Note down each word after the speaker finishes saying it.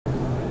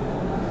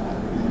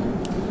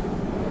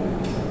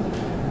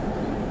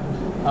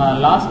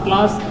Last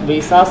class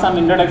we saw some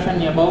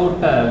introduction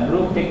about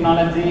group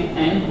technology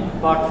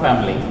and part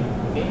family.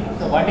 Okay,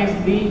 so what is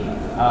the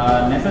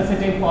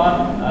necessity for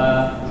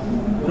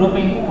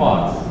grouping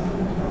parts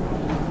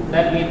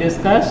that we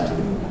discussed?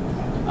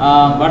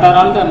 What are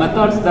all the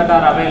methods that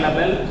are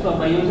available? So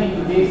by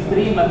using these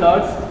three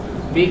methods,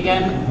 we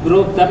can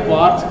group the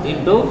parts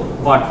into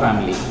part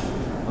family.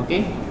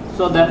 Okay,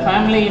 so the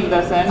family in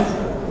the sense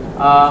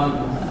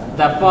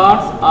the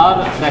parts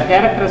are the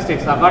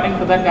characteristics. According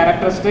to the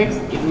characteristics,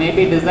 it may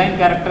be design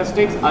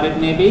characteristics or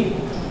it may be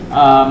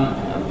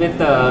with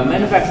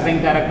manufacturing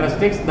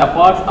characteristics. The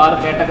parts are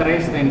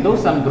categorized into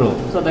some group.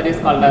 So that is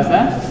called as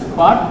a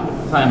part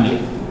family.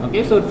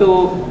 Okay, so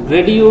to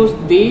reduce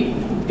the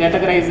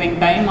categorizing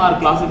time or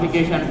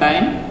classification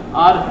time,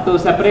 or to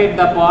separate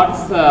the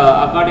parts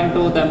according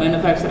to the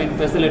manufacturing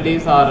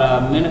facilities or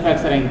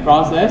manufacturing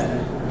process,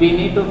 we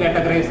need to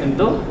categorize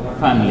into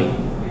family.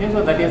 Okay,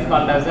 so that is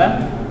called as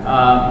a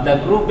the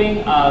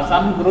grouping,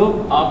 some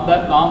group of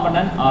the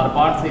component or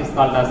parts is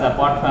called as a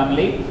part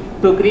family.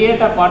 To create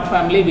a part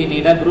family, we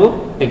need a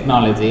group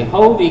technology.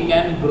 How we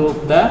can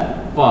group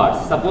the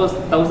parts? Suppose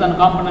 1000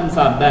 components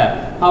are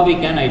there. How we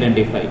can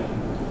identify?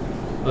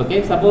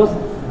 Okay, suppose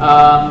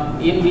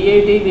in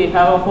VIT we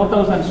have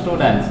 4000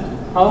 students.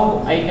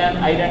 How I can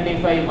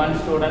identify one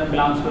student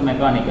belongs to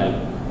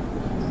mechanical?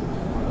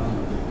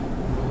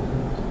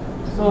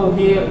 So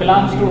he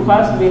belongs to,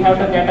 first we have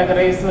to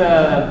categorize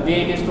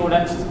VIT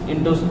students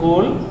into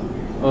school.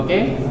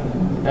 Okay,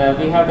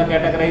 we have to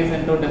categorize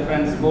into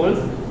different schools.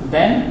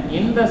 Then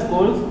in the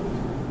schools,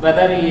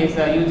 whether he is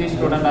a UG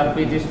student or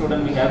PG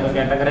student, we have to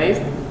categorize.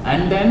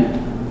 And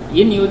then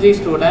in UG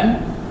student,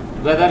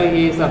 whether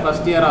he is a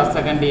first year or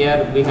second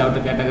year, we have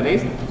to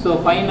categorize. So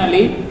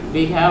finally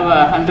we have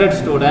 100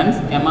 students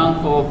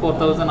among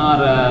 4000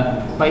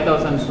 or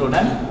 5000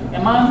 students.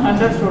 Among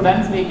 100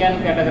 students, we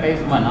can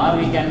categorize one, or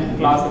we can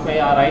classify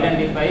or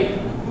identify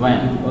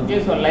one.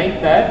 Okay, so like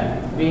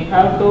that, we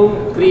have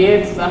to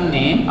create some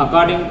name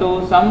according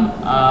to some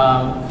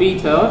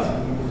features.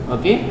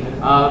 Okay,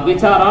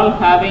 which are all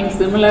having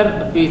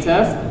similar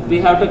features. We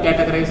have to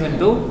categorize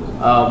into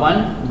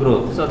one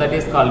group. So that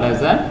is called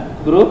as a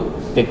group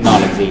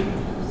technology.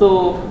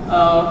 So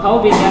how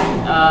we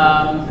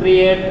can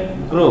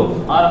create group,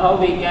 or how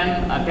we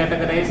can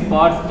categorize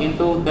parts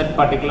into that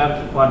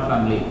particular part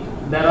family?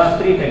 There are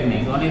three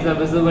techniques. One is a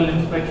visual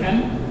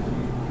inspection,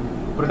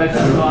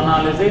 production flow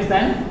analysis,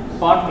 and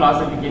part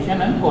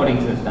classification and coding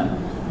system.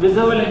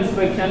 Visual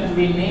inspection,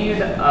 we need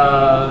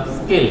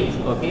skills.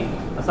 Okay,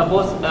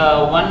 suppose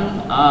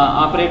one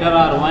operator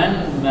or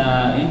one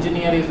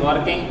engineer is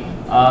working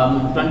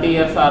 20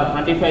 years or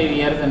 25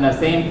 years in the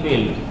same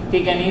field.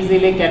 He can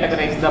easily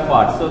categorize the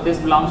parts. So this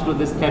belongs to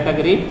this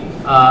category,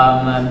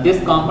 this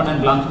component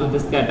belongs to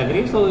this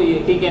category, so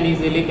he can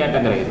easily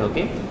categorize.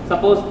 Okay,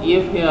 suppose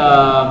if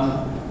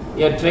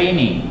a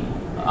trainee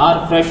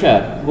or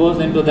fresher goes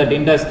into that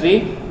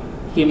industry,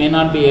 he may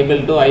not be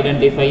able to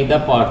identify the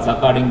parts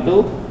according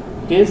to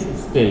his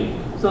skill.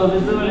 So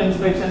visual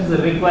inspections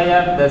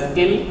require the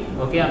skill,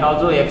 okay, and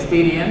also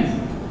experience.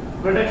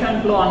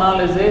 Production flow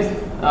analysis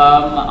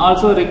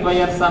also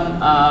requires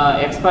some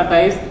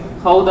expertise,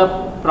 how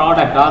the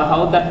product or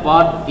how that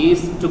part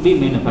is to be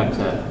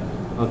manufactured.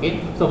 Okay,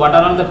 so what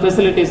are all the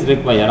facilities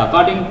required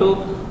according to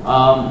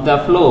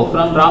the flow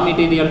from raw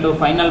material to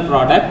final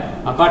product?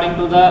 According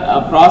to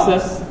the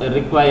process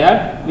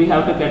required, we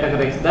have to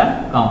categorize the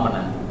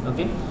component.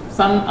 Okay,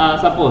 some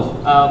suppose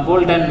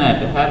bolt and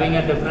nut having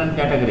a different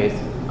categories,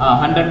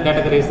 100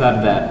 categories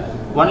are there.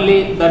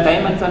 Only the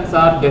dimensions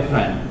are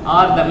different,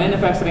 or the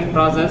manufacturing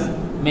process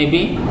may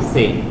be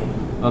same.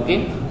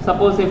 Okay,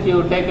 suppose if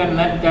you take a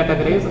nut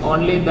categories,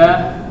 only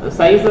the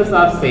sizes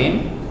are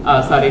same,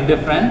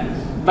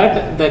 different,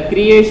 but the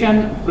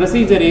creation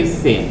procedure is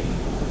same.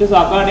 Okay, so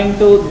according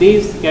to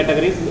these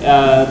categories,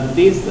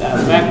 these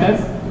factors,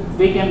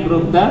 we can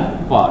group the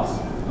parts.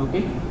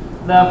 Okay,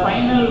 the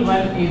final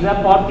one is a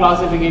part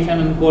classification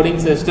and coding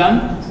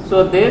system.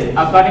 So this,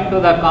 according to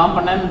the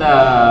component,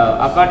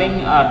 according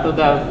to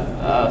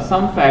the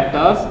some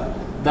factors,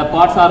 the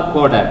parts are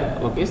coded.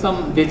 Okay,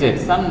 some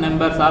digits, some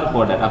numbers are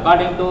coded.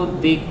 According to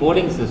the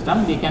coding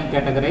system, we can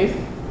categorize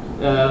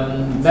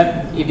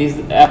that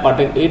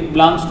it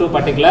belongs to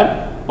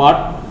particular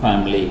part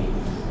family.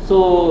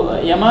 So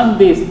among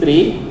these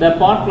three, the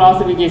part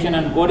classification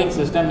and coding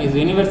system is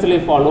universally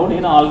followed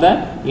in all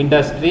the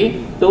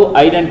industry to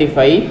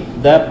identify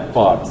the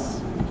parts.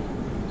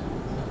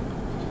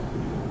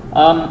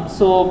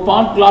 So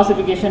part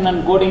classification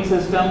and coding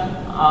system,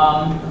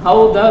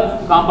 how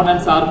the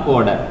components are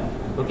coded.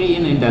 Okay,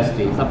 in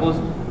industry, suppose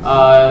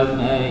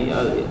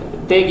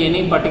take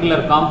any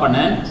particular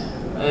component,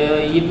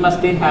 it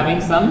must be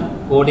having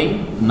some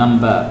coding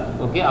number.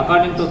 Okay,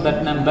 according to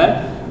that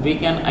number, we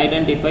can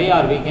identify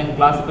or we can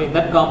classify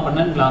that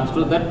component belongs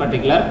to that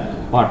particular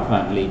part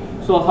family.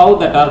 So how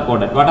that are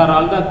coded? What are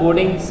all the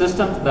coding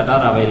systems that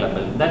are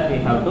available? That we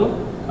have to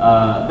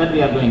that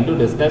we are going to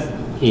discuss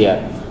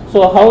here.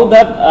 So how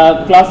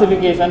that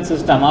classification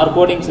system or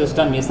coding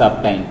system is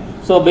obtained?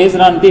 So based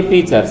on the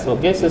features,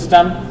 okay,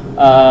 system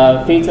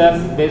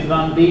features based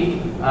on the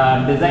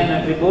design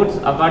attributes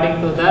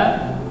according to the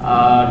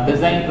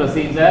design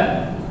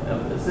procedure.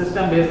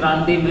 System based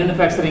on the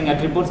manufacturing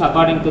attributes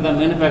according to the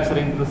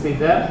manufacturing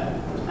procedure,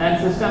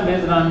 and system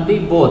based on the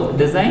both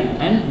design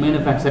and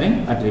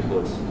manufacturing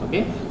attributes.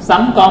 Okay,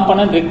 some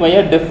component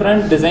require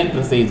different design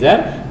procedure,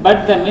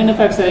 but the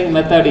manufacturing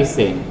method is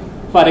same.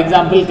 For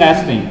example,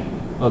 casting.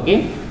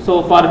 Okay,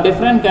 so for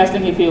different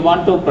casting, if you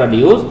want to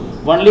produce,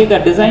 only the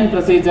design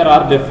procedure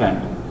are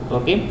different.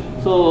 Okay,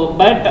 so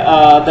but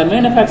the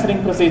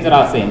manufacturing procedure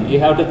are same. You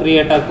have to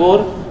create a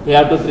core. You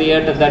have to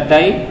create the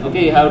die,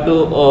 okay, you have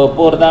to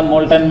pour the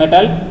molten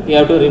metal, you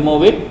have to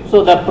remove it.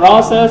 So the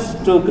process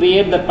to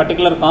create that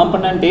particular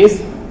component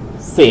is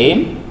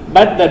same,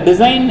 but the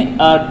design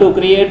to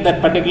create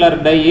that particular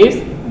die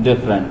is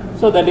different.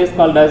 So that is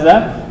called as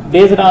a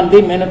based on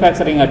the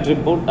manufacturing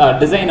attribute,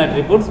 design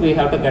attributes, we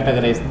have to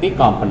categorize the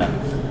component.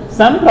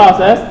 Some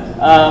process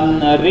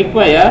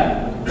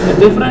require a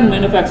different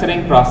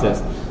manufacturing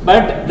process,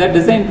 but the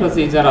design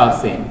procedure are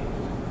same.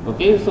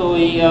 Okay, so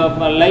we,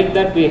 like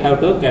that we have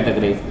to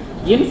categorize.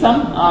 In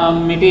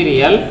some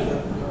material,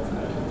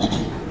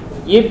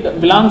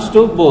 it belongs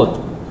to both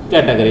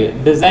category,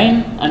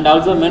 design and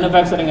also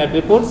manufacturing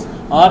attributes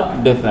are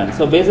different.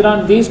 So based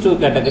on these two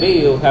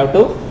categories, you have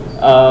to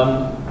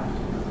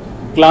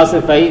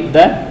classify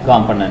the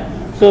component.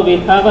 So we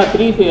have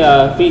three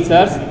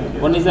features.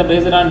 One is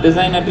based on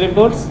design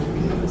attributes,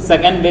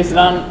 second based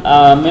on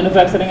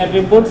manufacturing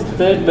attributes,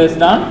 third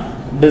based on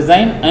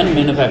design and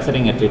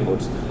manufacturing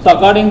attributes. So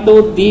according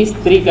to these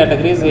three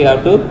categories, we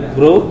have to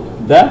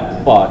group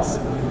the parts.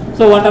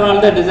 So what are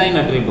all the design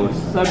attributes?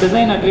 So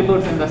design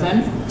attributes in the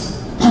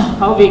sense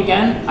how we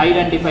can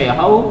identify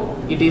how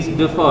it is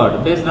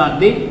differed based on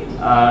the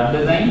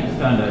design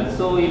standards.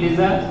 So it is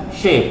a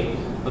shape.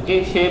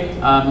 Okay, shape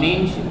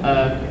means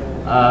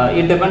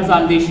it depends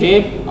on the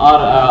shape or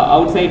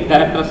outside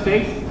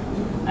characteristics,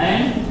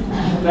 and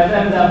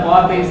whether the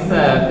part is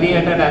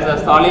created as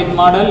a solid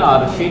model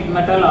or sheet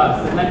metal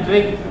or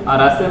symmetric or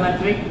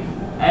asymmetric,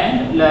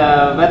 and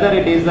whether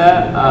it is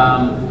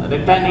a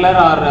rectangular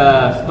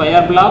or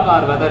square block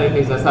or whether it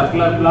is a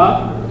circular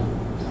block,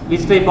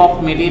 which type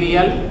of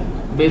material,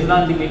 based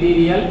on the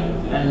material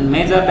and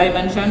major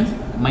dimensions,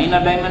 minor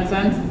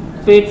dimensions,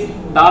 fits,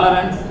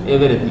 tolerance,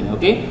 everything.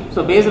 Okay,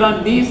 so based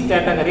on these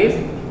categories,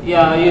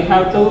 yeah, you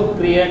have to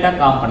create a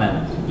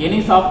component.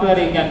 Any software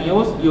you can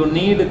use, you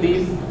need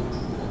these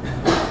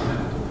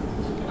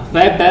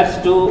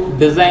factors to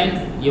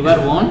design your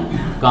own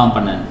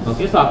component.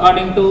 Okay, so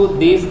according to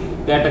these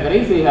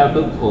categories, we have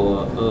to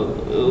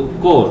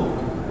code.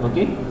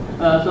 Okay,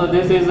 so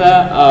this is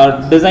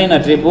a design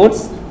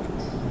attributes.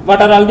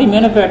 What are all the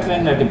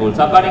manufacturing attributes?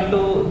 According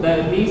to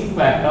these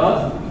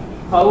factors,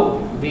 how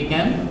we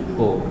can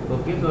code.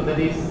 Okay, so there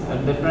is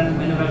different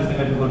manufacturing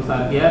attributes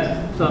are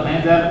here. So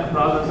major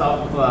process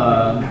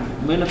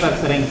of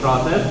manufacturing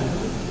process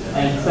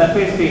and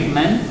surface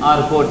treatment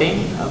or coating,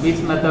 which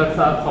methods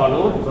are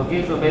followed.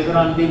 Okay, so based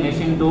on the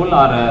machine tool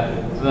or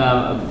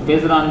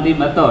based on the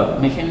method,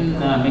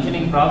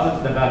 machining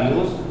process that are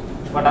used,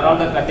 what are all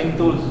the cutting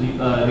tools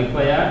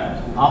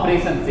required,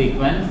 operation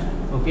sequence,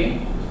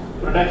 okay,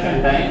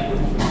 production time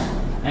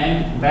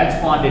and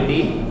batch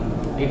quantity.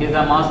 It is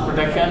a mass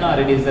production or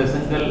it is a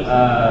single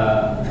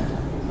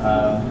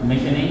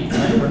machining,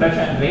 and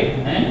production rate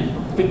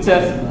and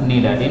fixtures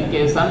needed. In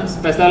case some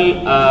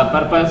special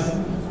purpose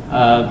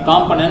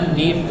component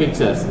need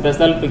fixtures,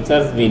 special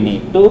fixtures we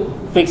need to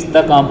fix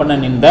the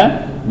component in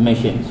the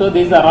machine. So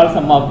these are all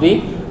some of the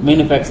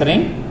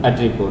manufacturing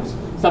attributes.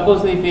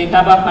 Suppose if we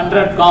have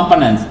 100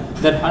 components,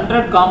 that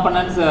 100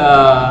 components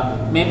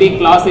may be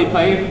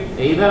classified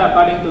either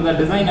according to the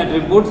design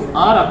attributes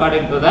or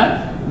according to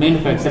the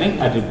manufacturing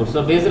attributes.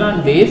 So based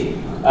on these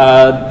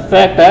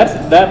factors,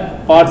 the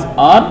parts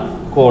are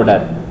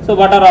coded. So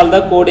what are all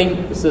the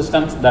coding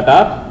systems that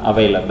are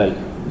available?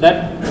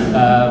 That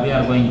we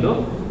are going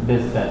to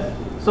discuss.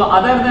 So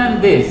other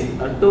than this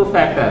two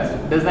factors,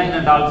 design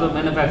and also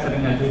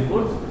manufacturing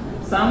attributes,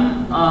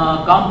 some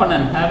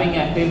component having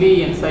a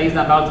heavy in size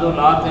and also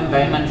large in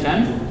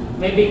dimensions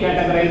may be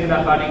categorized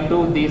according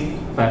to these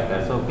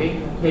factors. Okay,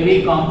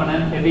 heavy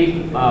component,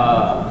 heavy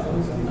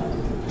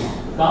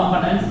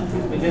components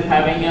which is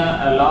having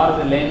a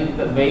large length,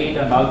 weight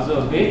and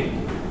also width,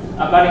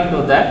 according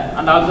to that,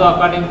 and also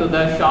according to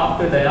the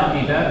shaft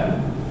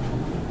diameter,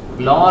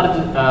 large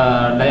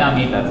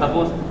diameter.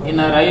 Suppose in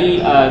a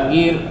rail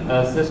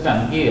gear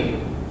system,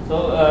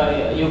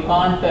 so you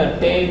can't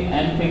take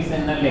and fix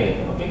in a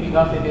lathe, okay,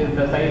 because it is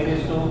the size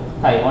is too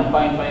high,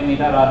 1.5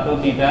 meter or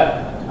 2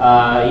 meter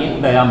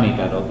in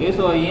diameter. Okay,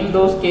 so in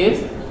those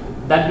cases,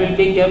 that will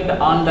be kept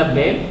on the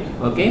bed.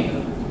 Okay,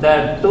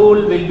 the tool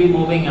will be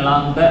moving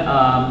along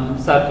the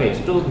surface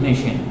to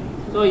machine.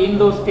 So in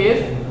those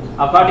cases,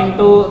 according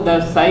to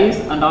the size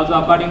and also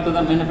according to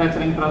the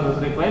manufacturing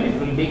process required, it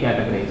will be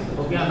categorized.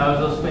 Okay, and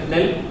also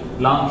spindle,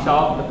 long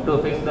shaft to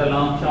fix the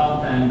long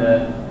shaft and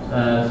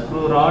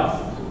screw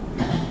rods,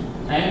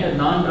 and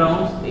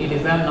non-rounds, it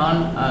is a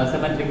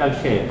non-symmetrical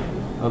shape.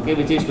 okay,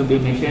 which is to be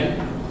machined,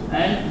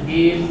 and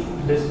gives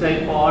this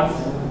type parts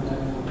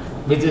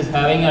which is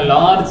having a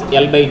large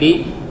L by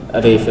D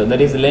ratio, that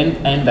is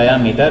length and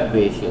diameter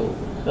ratio.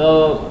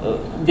 So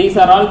these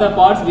are all the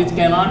parts which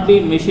cannot be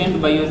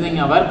machined by using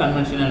our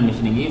conventional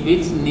machining,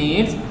 which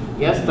needs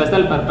a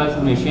special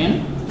purpose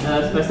machine,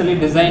 specially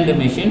designed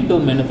machine to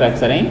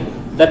manufacturing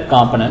that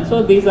component.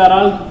 So these are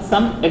all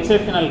some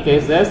exceptional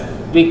cases.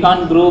 We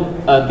can't group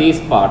these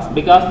parts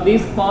because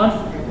these parts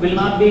will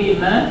not be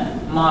in a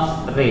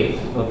mass rate.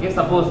 Okay,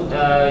 suppose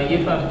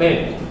if a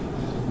bed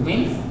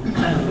means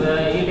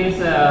it is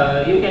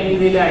you can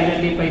easily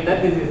identify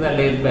that this is a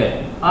lathe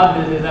bed or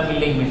this is a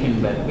milling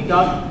machine bed,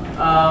 because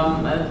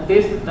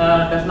this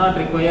does not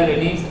require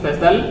any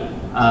special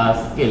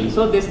skill.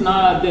 So this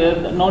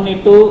no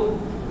need to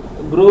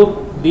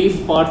group these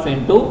parts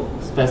into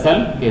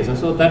special cases,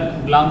 so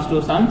that belongs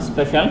to some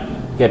special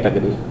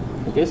category.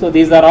 Okay, so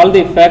these are all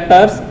the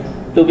factors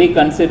to be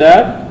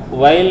considered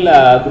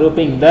while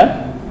grouping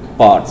the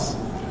parts.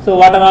 So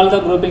what are all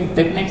the grouping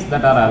techniques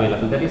that are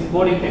available? That is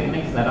coding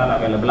techniques that are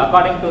available.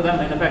 According to the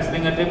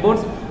manufacturing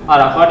attributes or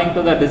according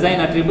to the design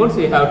attributes,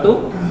 we have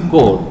to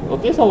code.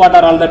 Okay, so what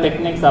are all the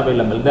techniques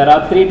available? There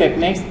are 3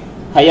 techniques: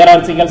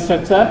 hierarchical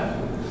structure,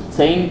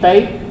 chain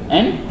type,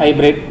 and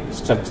hybrid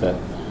structure.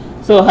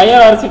 So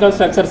hierarchical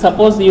structure,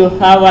 suppose you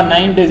have a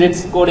 9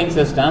 digits coding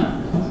system.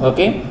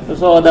 Okay,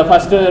 so the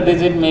first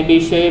digit may be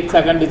shape,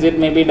 second digit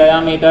may be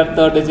diameter,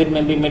 third digit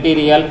may be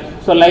material.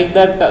 So like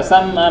that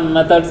some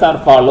methods are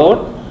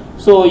followed.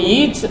 So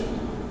each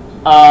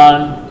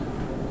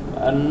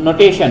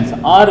notations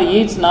or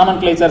each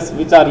nomenclatures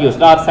which are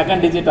used, or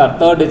second digit or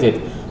third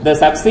digit, the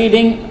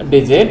succeeding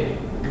digit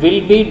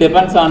will be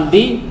depends on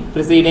the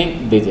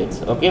preceding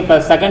digits. Okay, for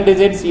second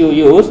digits you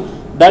use,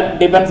 that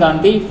depends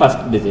on the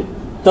first digit.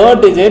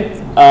 Third digit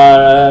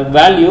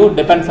value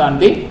depends on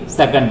the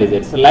second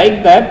digit. So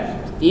like that,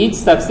 each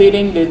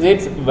succeeding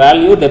digit's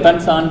value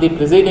depends on the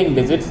preceding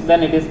digits,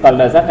 then it is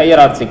called as a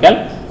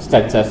hierarchical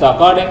structure. So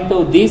according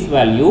to this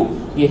value,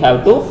 you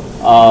have to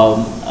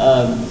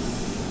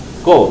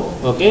code.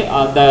 Okay,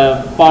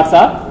 the parts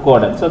are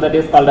coded, so that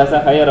is called as a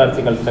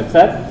hierarchical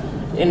structure.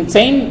 In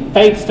chain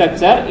type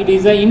structure, it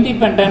is an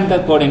independent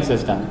coding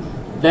system.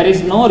 There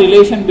is no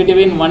relation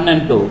between 1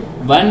 and 2.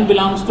 1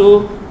 belongs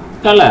to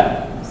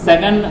color,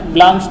 second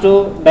belongs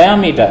to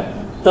diameter,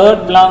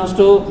 third belongs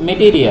to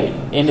material,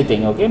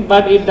 anything. Okay,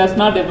 but it does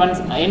not depend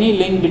any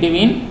link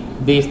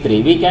between these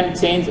 3. We can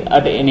change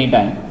at any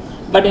time.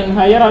 But in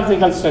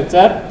hierarchical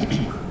structure,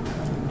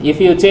 if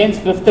you change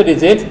 5th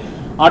digit,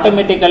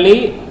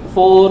 automatically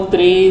 4,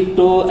 3,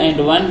 2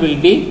 and 1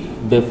 will be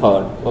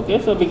deferred.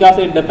 Okay, so because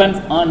it depends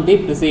on the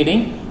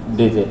preceding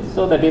digit,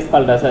 so that is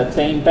called as a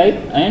chain type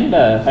and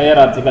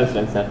hierarchical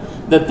structure.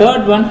 The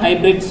third one,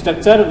 hybrid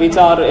structure, which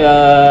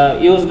are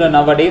used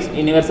nowadays,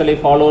 universally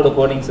followed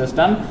coding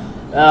system.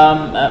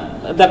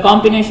 The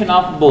combination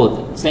of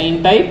both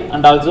chain type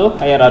and also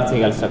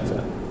hierarchical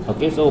structure.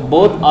 Okay, so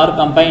both are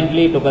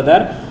combinedly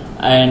together,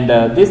 and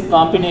this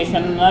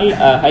combinational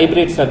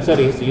hybrid structure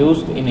is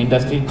used in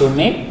industry to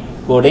make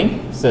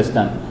coding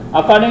system.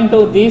 According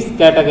to these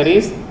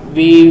categories,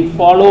 we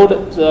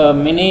followed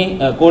many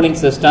coding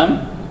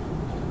system.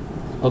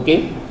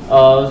 Okay,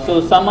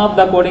 so some of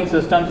the coding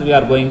systems we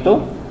are going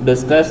to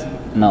discuss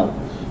now.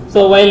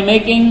 So while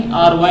making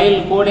or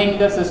while coding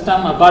the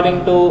system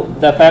according to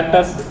the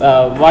factors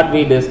what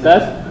we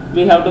discussed,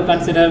 we have to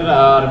consider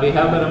or we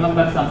have to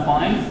remember some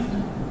points.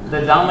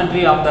 The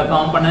geometry of the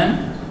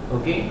component.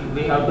 Okay,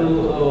 we have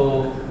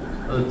to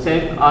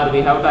check or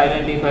we have to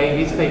identify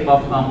which type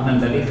of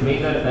component, that is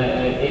either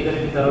it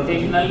is a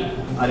rotational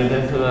or it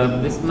is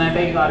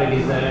prismatic or it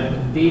is a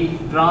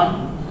deep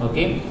drawn.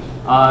 Okay,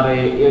 or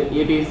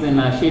it is in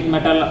a sheet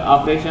metal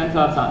operations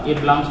or it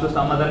belongs to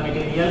some other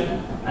material,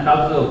 and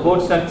also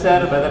code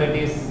structure, whether it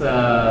is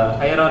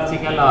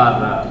hierarchical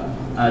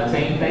or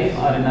chain type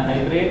or in a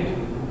hybrid,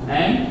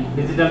 and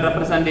digital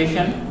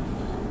representation.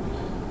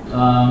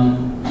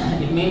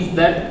 It means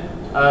that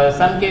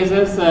some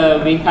cases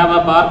we have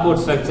a barcode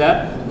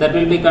structure that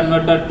will be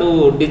converted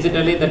to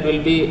digitally, that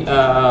will be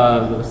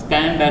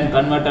scanned and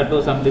converted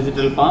to some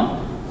digital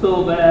form.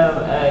 So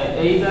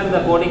either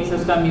the coding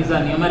system is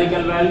a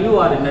numerical value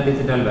or in a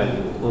digital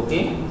value.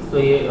 Okay, so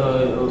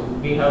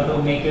we have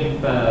to make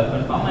it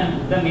conform,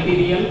 and the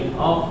material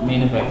of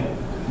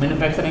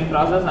manufacturing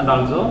process, and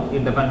also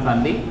it depends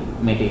on the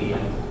material.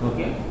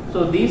 Okay,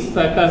 so these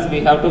factors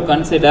we have to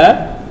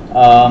consider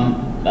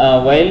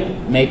while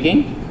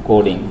making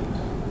coding.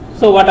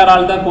 So what are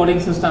all the coding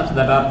systems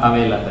that are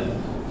available?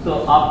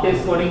 So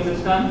Optis coding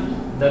system,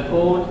 the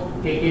code,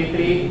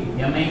 KK3,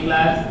 MI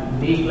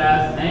class, D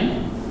class,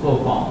 and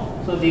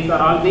COFOM. So these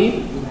are all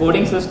the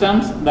coding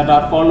systems that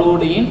are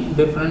followed in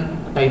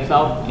different types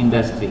of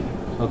industry.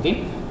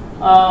 Okay.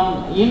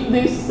 In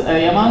this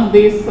among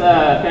these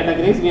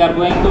categories, we are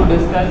going to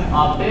discuss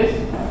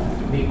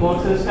Optis, the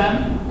code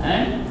system,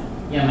 and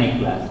MI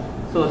class.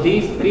 So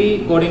these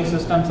 3 coding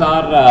systems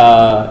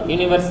are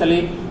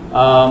universally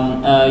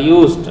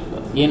used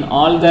in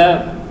all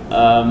the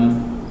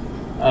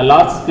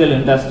large scale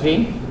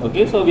industry.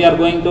 Okay, so we are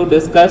going to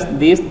discuss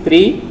these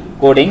three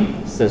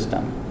coding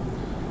system.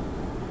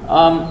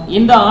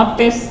 In the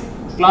Optis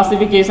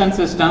classification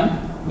system,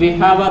 we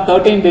have a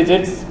 13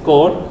 digits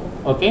code.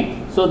 Okay,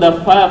 so the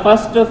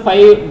first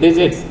 5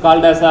 digits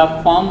called as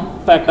a form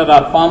factor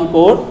or form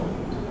code,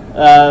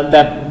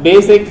 the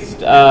basic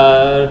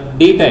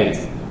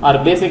details or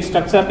basic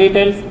structure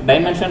details,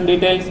 dimension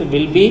details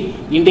will be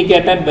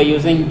indicated by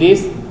using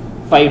these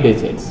 5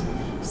 digits.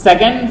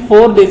 Second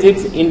 4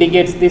 digits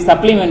indicates the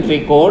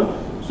supplementary code,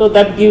 so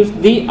that gives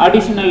the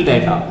additional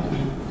data.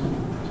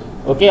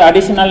 Okay,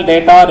 additional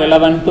data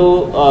relevant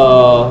to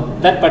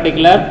that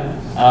particular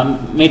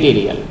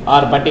material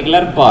or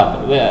particular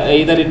part,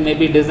 either it may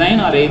be design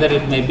or either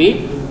it may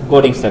be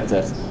coding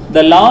structures.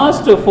 The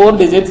last 4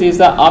 digits is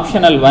the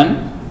optional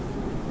one.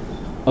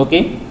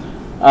 Okay,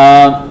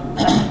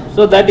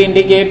 so that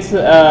indicates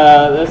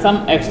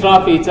some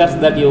extra features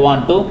that you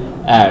want to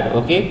add.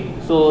 Okay,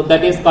 so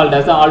that is called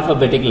as the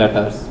alphabetic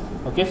letters.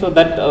 Okay, so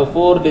that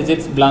 4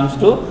 digits belongs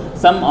to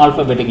some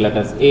alphabetic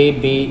letters, A,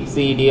 B,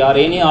 C, D, or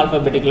any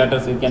alphabetic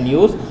letters you can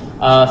use.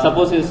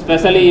 Suppose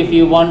especially if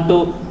you want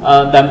to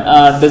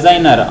the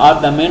designer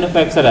or the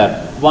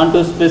manufacturer want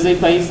to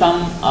specify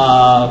some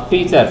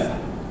features,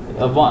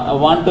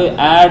 want to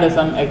add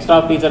some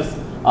extra features,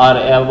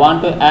 or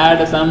want to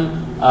add some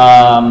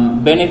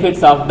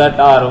benefits of that,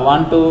 or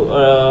want to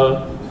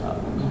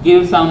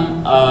give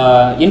some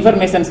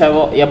information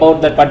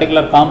about that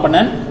particular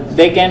component,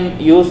 they can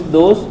use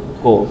those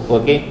code.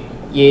 Okay,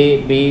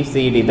 A, B,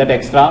 C, D, that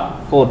extra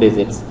 4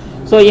 digits.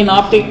 So in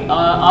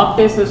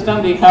Optis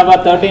system we have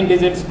a 13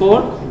 digits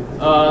code.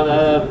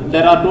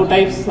 There are 2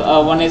 types,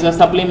 one is a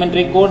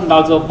supplementary code and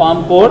also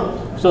form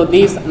code. So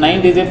these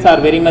 9 digits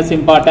are very much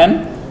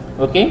important.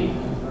 Okay.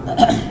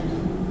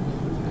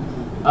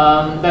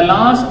 The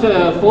last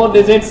 4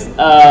 digits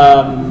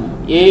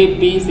A,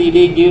 B, C,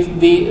 D gives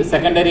the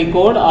secondary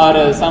code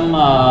or some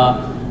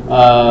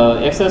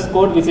excess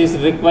code which is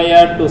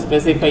required to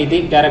specify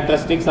the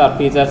characteristics or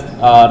features,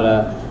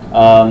 or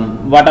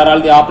what are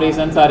all the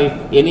operations, or if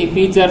any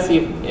features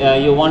if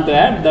you want to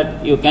add,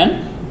 that you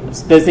can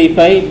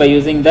specify by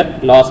using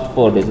that last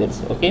 4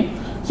 digits. Okay,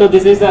 so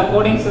this is a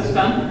coding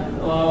system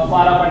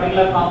for a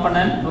particular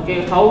component.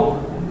 Okay, how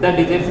the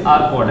digits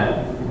are coded.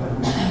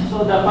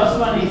 So the first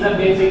one is a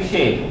basic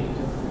shape,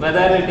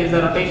 whether it is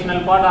a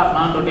rotational part or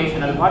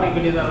non-rotational part. If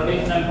it is a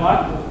rotational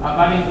part,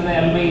 according to the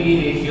L by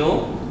D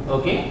ratio,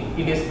 okay,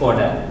 it is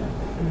coded.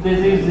 This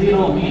is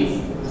 0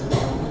 means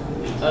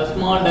a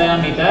small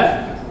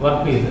diameter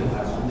workpiece.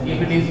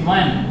 If it is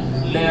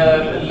 1,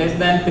 less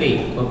than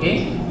 3, okay.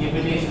 If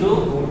it is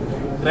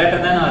 2, greater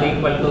than or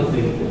equal to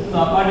 3.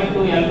 So according to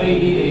L by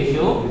D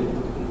ratio,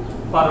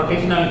 for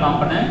rotational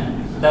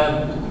component,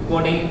 the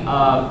coding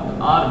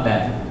are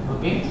done.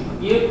 Okay.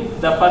 If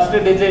the first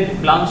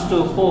digit belongs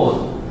to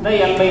 4,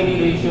 the L by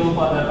D ratio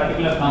for the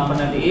particular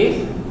component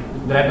is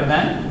greater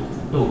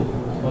than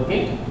 2.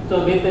 Okay.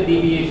 So with the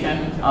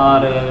deviation or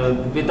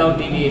without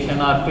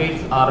deviation or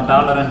fits or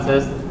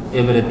tolerances,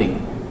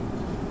 everything.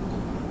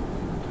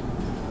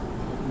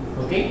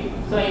 Okay.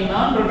 So in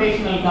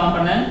non-rotational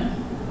component,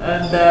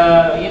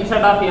 the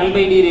instead of L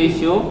by D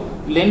ratio,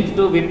 length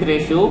to width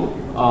ratio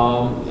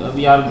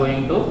we are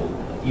going to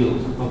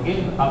use.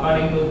 Okay.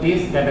 According to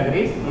these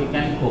categories, we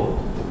can code.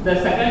 The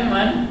second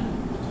one,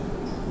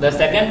 the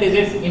second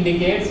digit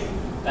indicates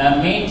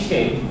main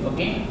shape.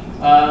 Okay,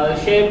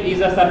 shape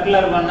is a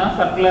circular one.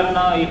 Circular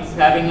now it's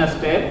having a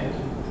step,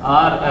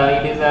 or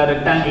it is a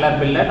rectangular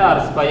billet or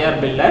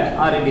square billet,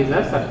 or it is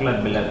a circular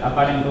billet.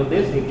 According to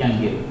this, we can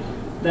give.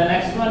 The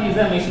next one is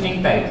a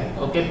machining type.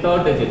 Okay,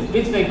 third digit.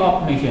 Which type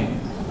of machine?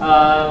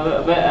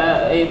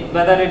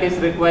 Whether it is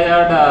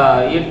required,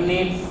 it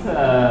needs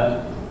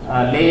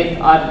lathe,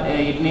 or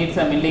it needs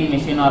a milling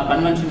machine, or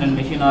conventional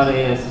machine, or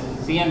a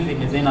CNC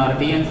machine or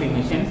DNC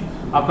machines.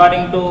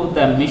 According to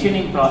the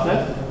machining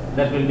process,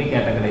 that will be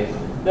categorized.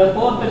 The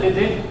fourth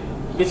digit,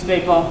 which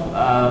type of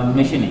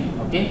machining?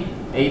 Okay,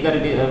 either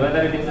it is,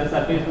 whether it is a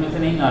surface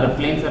machining or a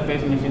plane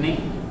surface machining,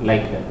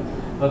 like that.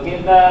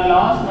 Okay, the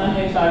last one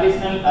is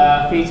additional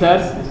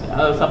features.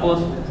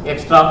 Suppose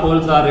extra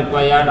holes are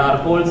required, or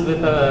holes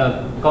with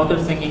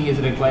countersinking is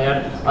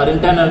required, or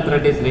internal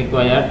thread is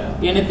required.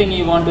 Anything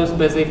you want to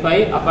specify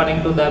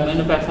according to the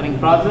manufacturing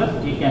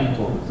process, you can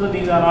code. So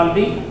these are all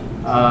the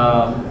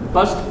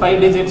first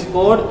 5 digits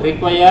code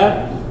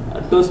required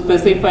to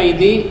specify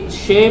the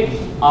shape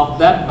of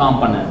the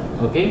component.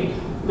 Okay,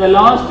 the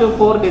last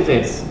 4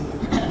 digits,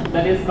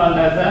 that is called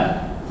as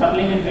a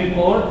supplementary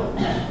code.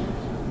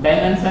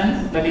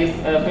 Dimensions, that is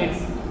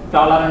fits,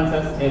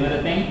 tolerances,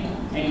 everything.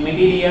 In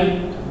material,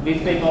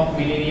 which type of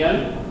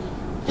material,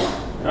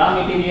 raw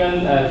material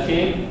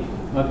shape.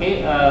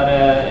 Okay,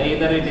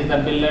 either it is a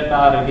billet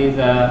or it is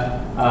a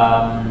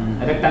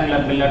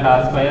rectangular billet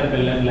or square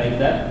billet, like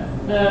that.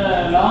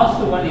 The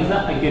last one is the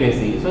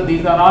accuracy. So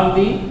these are all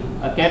the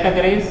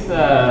categories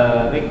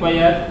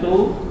required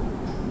to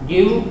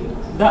give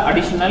the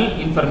additional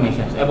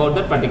information about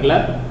the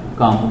particular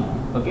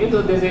component. Okay,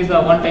 so this is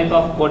one type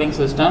of coding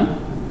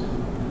system.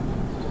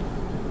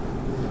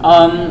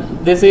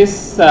 This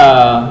is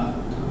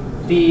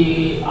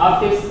the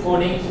artist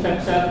coding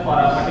structure for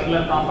a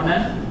particular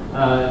component.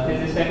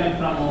 This is taken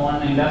from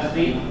one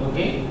industry.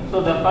 Okay, so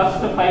the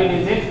first 5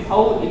 digits,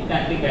 how it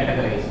can be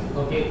categorized.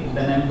 Okay,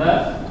 the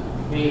number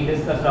we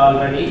discussed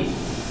already,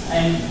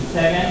 and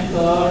second,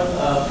 third,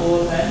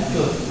 fourth, and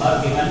fifth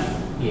are given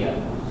here.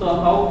 So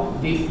how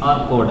these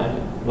are coded?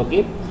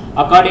 Okay,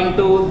 according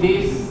to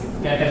this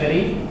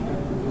category,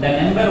 the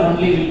number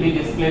only will be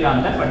displayed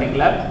on the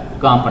particular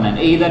component.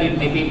 Either it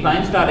may be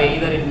punched or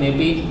either it may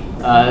be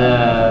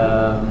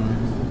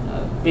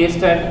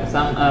pasted,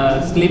 some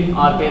slip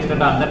or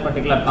pasted on that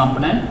particular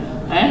component,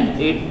 and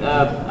it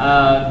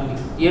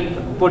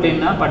put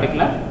in a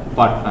particular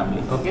part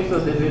family. Okay, so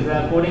this is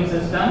a coding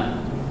system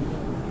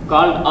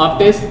called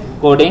Optis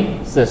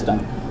coding system.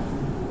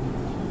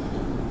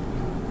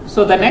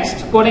 So the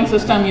next coding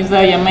system is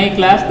the MI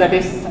class, that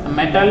is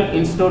Metal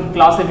Institute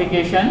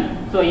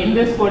Classification. So in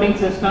this coding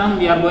system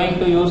we are going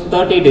to use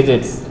 30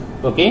 digits.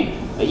 Okay,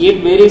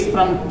 it varies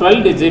from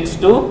 12 digits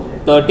to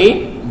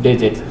 30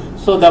 digits.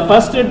 So the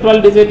first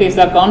 12 digit is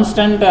a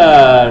constant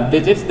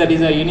digits, that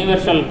is a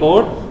universal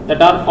code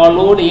that are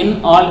followed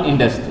in all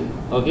industry.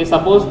 Okay,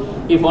 suppose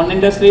if one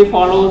industry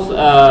follows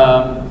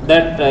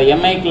that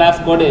MI class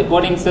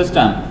coding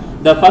system,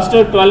 the first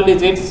 12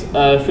 digits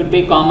should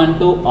be common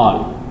to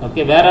all.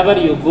 Okay, wherever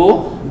you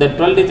go, the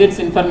 12 digits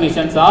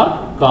informations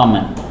are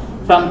common.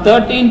 From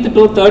 13th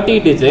to 30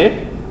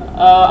 digit,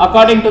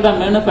 according to the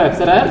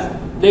manufacturers,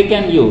 they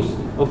can use.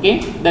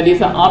 Okay, that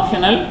is an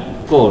optional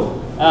code.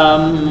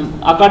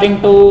 According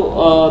to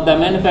the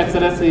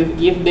manufacturers,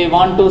 if they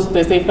want to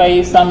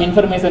specify some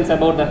information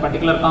about that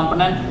particular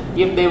component,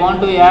 if they want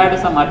to add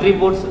some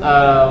attributes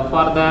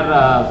for their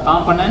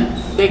component,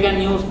 they can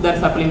use their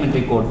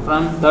supplementary code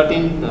from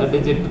 13th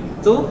digit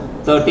to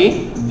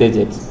 30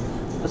 digits.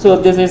 So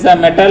this is a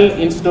Metal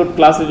Institute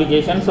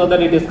classification, so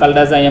that it is called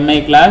as a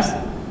MI class.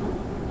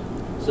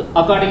 So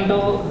according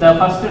to the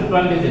first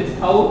 12 digits,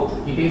 how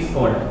it is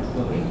coded.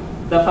 Okay,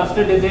 the first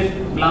digit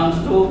belongs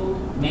to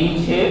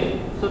main shape.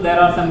 So there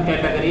are some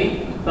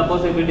category.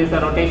 Suppose if it is a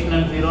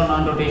rotational 0,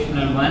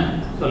 non-rotational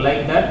 1, so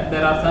like that,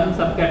 there are some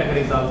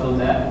subcategories also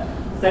there.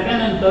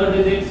 Second and third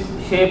digits,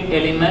 shape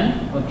element.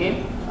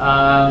 Okay,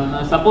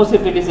 suppose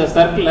if it is a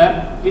circular,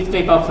 which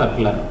type of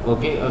circular?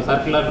 Okay, a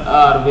circular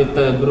or with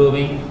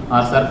grooving,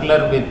 or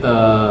circular with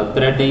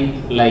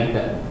threading, like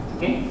that.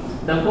 Okay,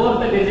 the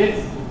fourth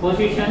digits,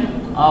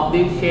 position of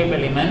the shape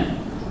element.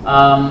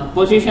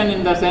 Position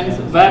in the sense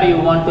where you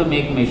want to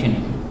make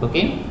machining.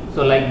 Okay,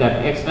 so like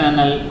that,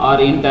 external or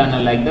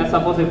internal, like that.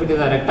 Suppose if it is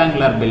a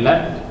rectangular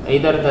billet,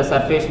 either the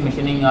surface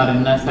machining or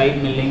in a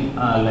side milling,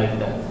 like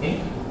that. Okay,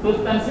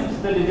 fifth and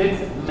sixth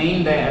digits,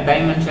 main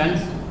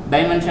dimensions,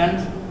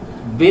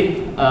 width,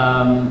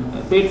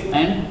 fits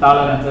and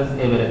tolerances,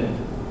 everything.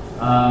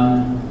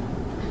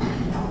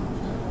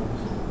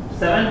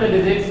 Seventh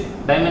digits,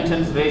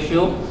 dimensions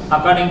ratio.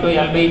 According to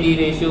L by D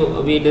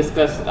ratio, we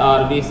discussed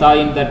or we saw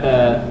in that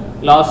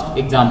last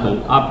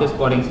example, Optis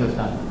coding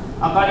system.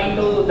 According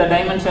to the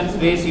dimensions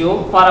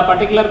ratio, for a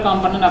particular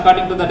component,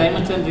 according to the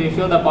dimensions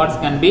ratio, the parts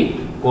can be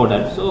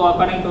coded. So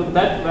according to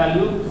that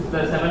value,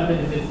 the seventh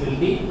digits will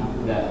be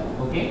there.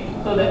 Okay,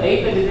 so the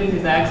eighth digit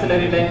is the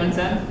auxiliary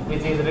dimension,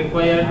 which is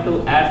required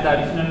to add the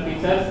additional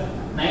features.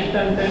 Ninth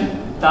and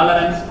 10th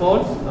tolerance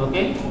codes.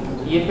 Okay,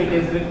 if it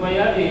is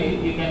required,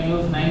 you can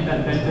use 9th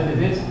and 10th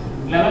digits.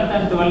 11th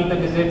and 12th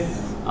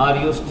digits are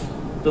used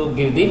to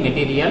give the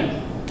material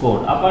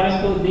code.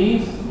 According to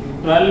these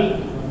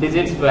 12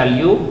 digits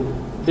value,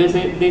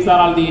 these are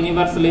all the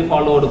universally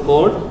followed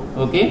code.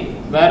 Okay,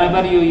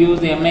 wherever you use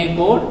the MI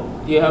code,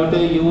 you have to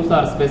use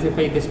or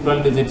specify this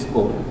 12 digits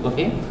code.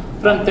 Okay,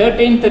 from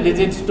 13th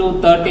digits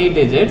to 30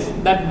 digits,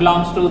 that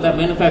belongs to the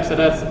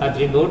manufacturer's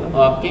attribute.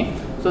 Okay,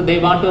 so they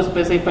want to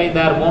specify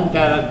their own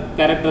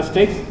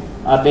characteristics,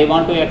 or they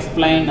want to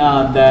explain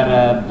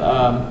their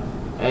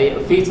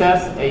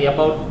features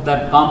about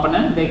that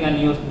component, they can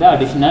use the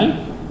additional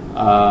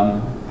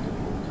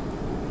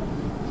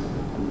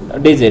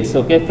digits.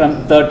 Okay,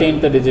 from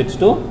 13th digits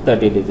to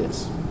 30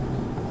 digits.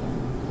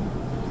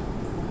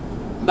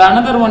 The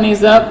another one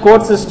is a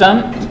code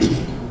system.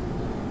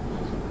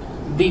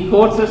 The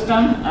code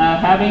system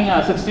having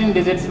a 16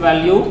 digits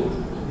value,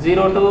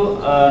 0 to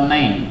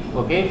 9.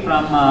 Okay,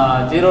 from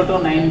 0 to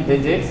 9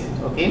 digits.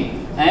 Okay,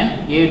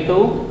 and A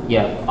to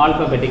F,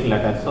 alphabetic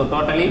letters. So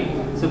totally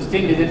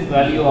 16 digits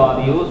value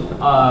are used.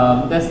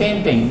 The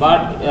same thing,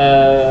 but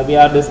we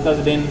are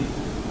discussed in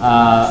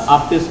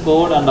Optis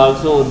code and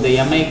also the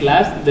MI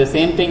class. The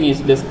same thing is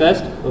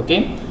discussed.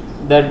 Okay,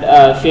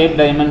 that shape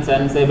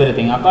dimensions,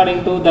 everything.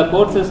 According to the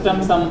code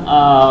system, some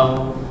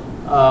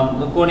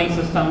coding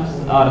systems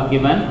are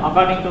given.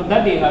 According to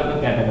that, you have to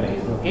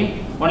categorize.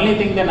 Okay, only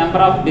thing, the number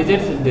of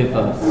digits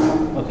differs.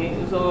 Okay,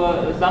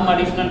 so some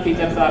additional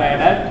features are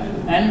added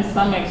and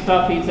some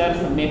extra features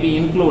may be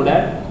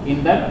included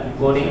in the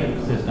coding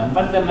system,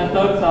 but the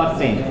methods are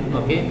same.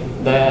 Okay,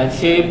 the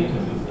shape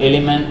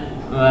element,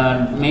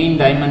 main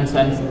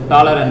dimensions,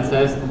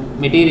 tolerances,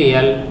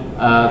 material,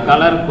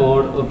 color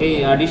code,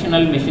 okay,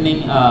 additional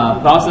machining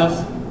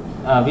process,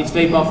 which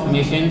type of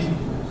machines.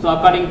 So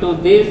according to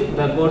this,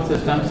 the code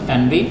systems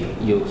can be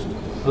used.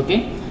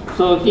 Okay.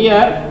 So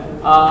here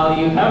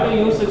you have to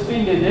use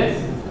 16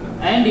 digits,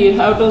 and you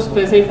have to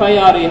specify,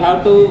 or you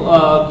have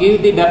to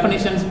give the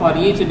definitions for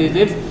each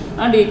digits,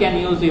 and you can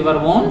use your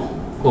own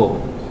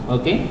code.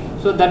 Okay.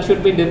 So that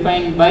should be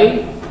defined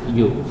by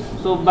you.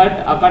 So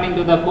but according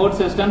to the code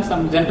system,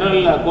 some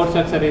general code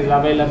structure is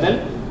available.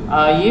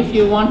 If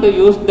you want to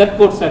use that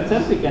code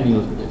structure, you can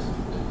use this.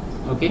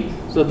 Okay.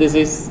 So this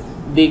is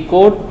the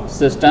code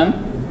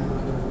system.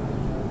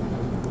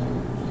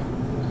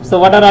 So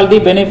what are all the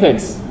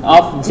benefits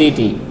of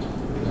GT?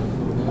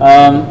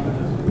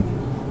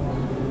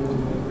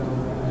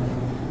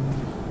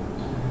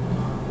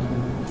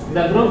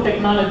 The group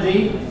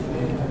technology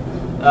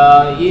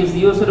is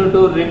used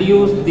to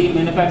reduce the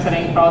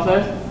manufacturing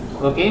process,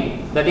 okay,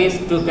 that is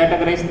to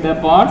categorize the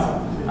parts,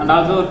 and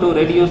also to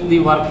reduce the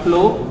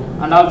workflow,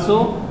 and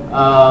also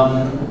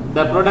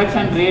the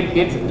production rate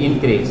gets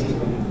increased.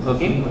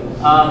 Okay.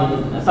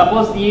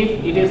 Suppose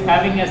if it is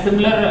having a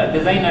similar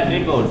design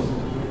attributes,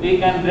 we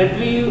can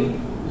retrieve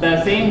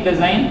the same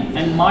design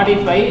and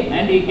modify,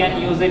 and you can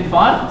use it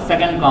for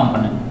second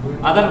component.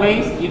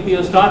 Otherwise, if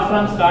you start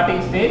from starting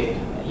stage,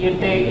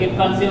 it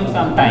consumes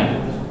some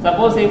time.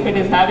 Suppose if it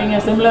is having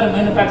a similar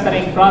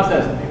manufacturing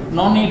process,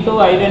 no need to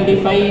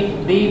identify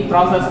the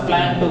process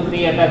plan to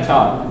create a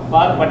chart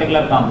for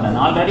particular component.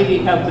 Already we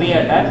have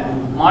created,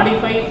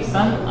 modify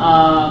some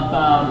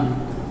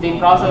the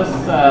process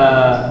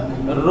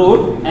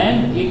route,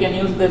 and you can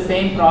use the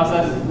same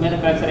process,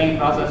 manufacturing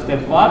process step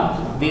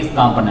for these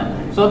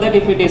components. So that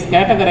if it is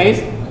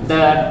categorized,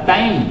 the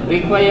time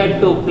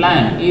required to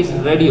plan is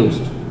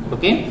reduced.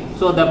 Okay.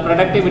 So the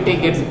productivity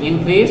gets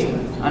increased,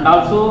 and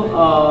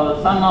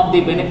also some of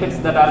the benefits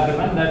that are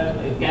given that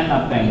can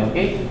obtain.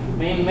 Okay.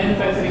 In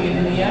manufacturing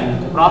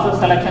engineer, process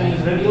selection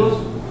is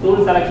reduced,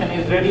 tool selection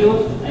is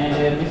reduced,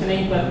 and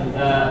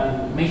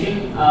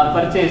machine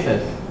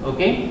purchases.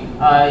 Okay.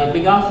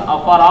 Because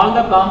for all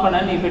the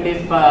component, if it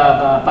is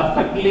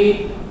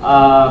perfectly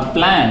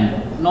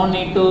planned, no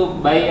need to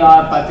buy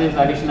or purchase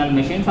additional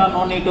machines, or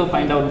no need to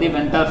find out the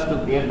vendors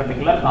to create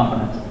particular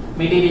components.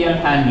 Material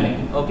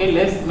handling, okay,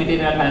 less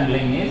material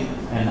handling is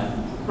enough.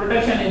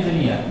 Production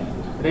engineer,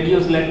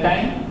 reduce lead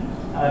time,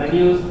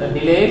 reduce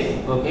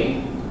delays,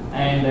 okay,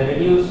 and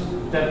reduce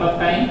step up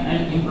time,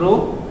 and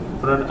improve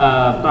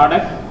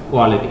product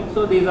quality.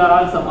 So these are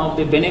all some of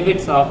the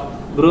benefits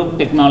of group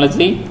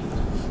technology.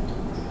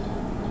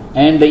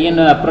 And in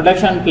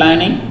production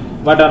planning,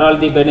 what are all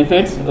the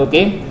benefits?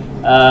 Okay,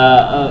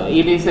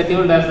 it is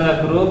scheduled as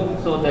a group,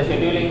 so the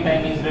scheduling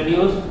time is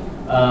reduced.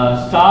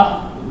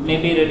 Staff may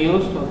be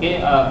reduced, okay,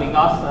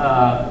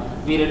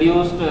 because we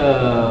reduced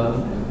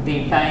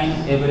the time,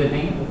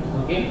 everything,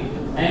 okay,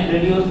 and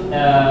reduce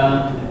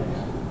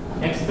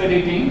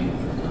expediting.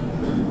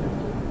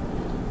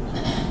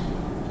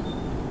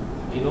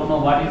 I don't know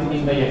what is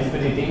mean by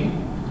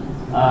expediting.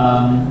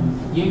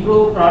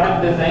 Improve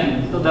product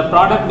design. So the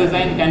product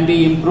design can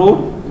be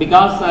improved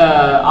because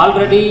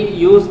already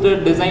used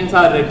designs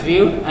are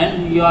retrieved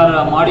and you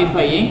are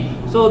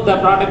modifying. So the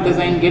product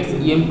design gets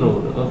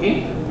improved.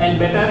 Okay, and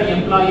better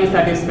employee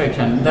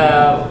satisfaction.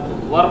 The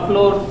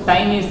workflow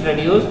time is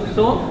reduced,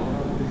 so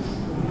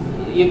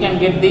you can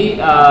get the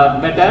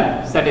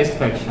better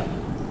satisfaction.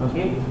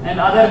 Okay, and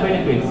other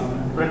benefits: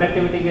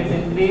 productivity gets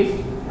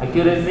increased,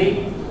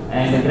 accuracy,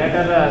 and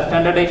greater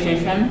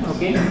standardization,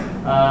 okay,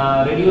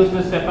 reduce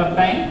the step up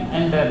time,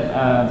 and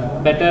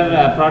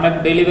better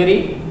product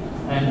delivery,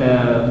 and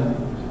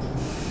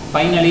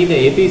finally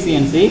the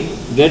efficiency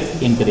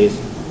gets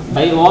increased.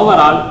 By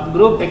overall,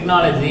 group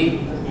technology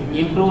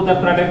improve the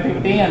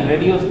productivity and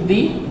reduce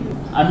the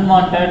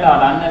unwanted or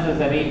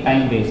unnecessary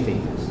time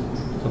wastages.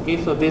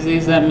 Okay, so this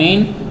is the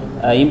main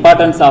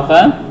importance of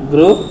a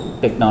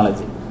group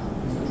technology.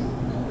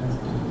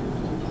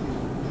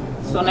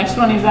 So next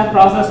one is a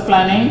process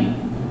planning.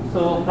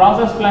 So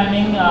process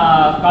planning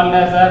called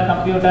as a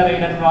computer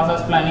aided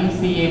process planning,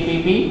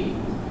 CAPP,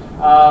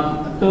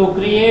 to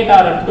create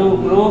or to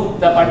group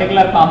the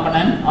particular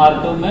component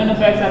or to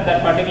manufacture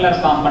that particular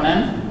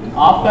component.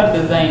 After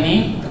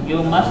designing,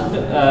 you must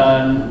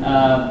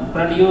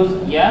produce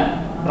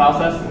a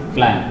process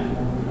plan.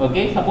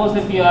 Okay, suppose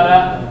if you are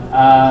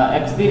a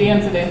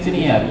experienced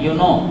engineer, you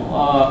know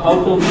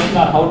how to make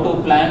or how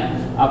to plan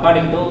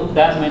according to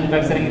the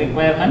manufacturing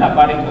requirement,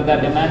 according to the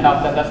demand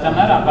of the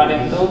customer,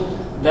 according to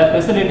the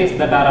facilities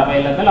that are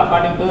available,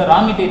 according to the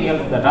raw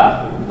materials that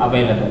are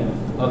available.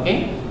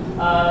 Okay.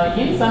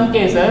 In some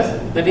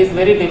cases, that is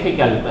very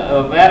difficult.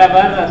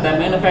 Wherever the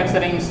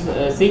manufacturing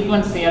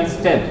sequential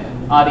steps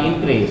are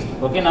increased,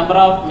 okay, number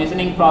of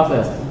machining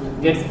process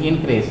gets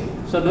increased.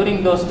 So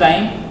during those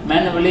time,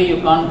 manually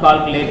you can't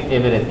calculate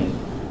everything.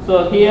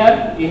 So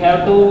here you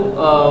have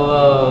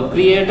to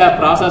create a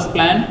process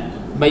plan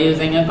by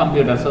using a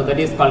computer. So that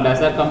is called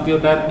as a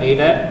computer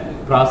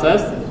aided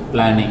process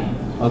planning.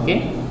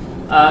 Okay,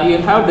 you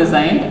have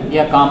designed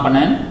a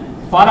component.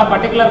 For a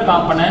particular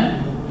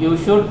component, you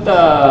should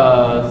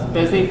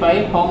specify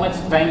how much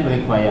time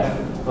required,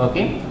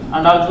 okay,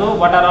 and also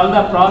what are all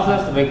the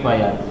process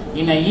required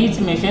in each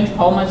machine,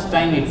 how much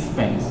time it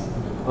spends,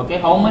 okay,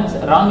 how much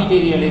raw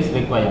material is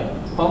required,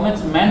 how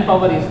much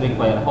manpower is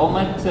required, how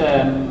much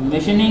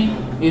machining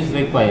is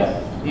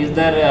required, is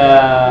there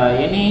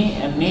any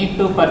need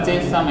to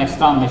purchase some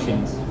extra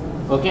machines,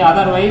 okay,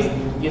 otherwise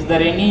is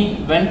there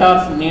any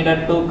vendors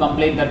needed to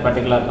complete that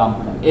particular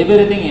component,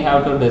 everything you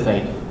have to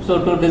decide.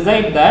 So to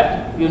decide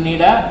that you need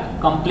a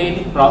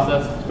complete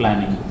process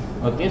planning,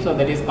 okay, so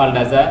that is called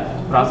as a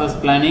process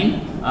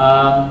planning.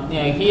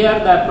 Here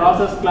the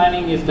process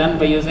planning is done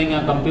by using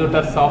a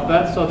computer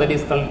software, so that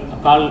is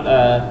called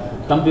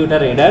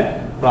computer aided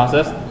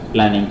process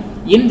planning.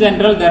 In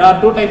general, there are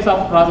two types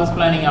of process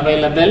planning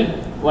available.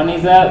 One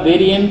is a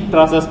variant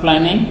process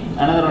planning,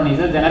 another one is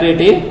a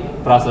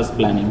generative process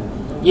planning.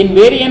 In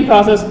variant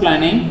process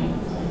planning,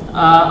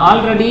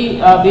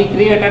 already we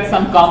created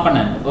some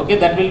component, okay,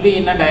 that will be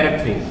in a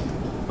directory,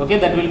 okay,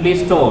 that will be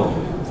stored.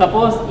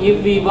 Suppose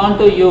if we want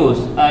to use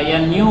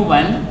a new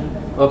one,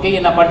 okay,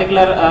 in a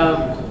particular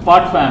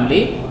part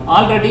family,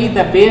 already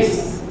the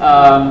base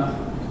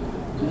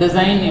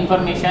design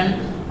information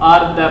or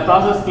the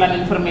process plan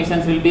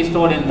information will be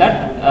stored in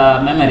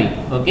that memory,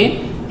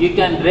 okay. You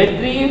can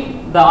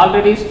retrieve the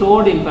already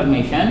stored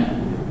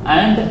information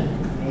and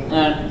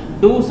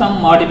do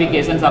some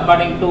modifications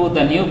according to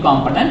the new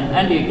component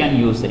and you can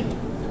use it.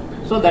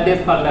 So that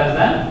is called as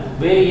a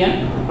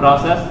variant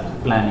process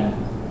planning,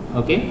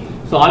 okay.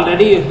 So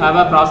already you have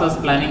a process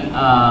planning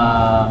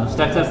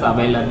structures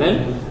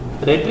available.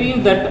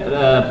 Retrieve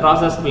that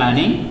process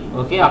planning,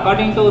 okay,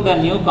 according to the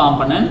new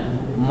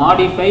component,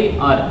 modify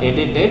or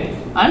edit it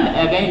and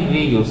again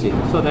reuse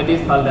it. So that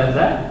is called as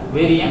a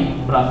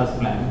variant process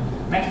planning.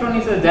 Next one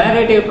is a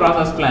generative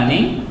process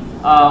planning.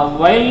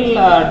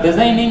 While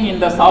designing in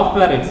the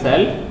software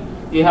itself,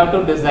 you have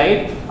to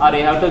decide or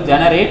you have to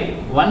generate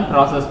one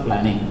process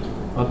planning,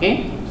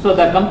 okay. So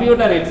the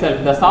computer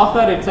itself, the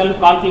software itself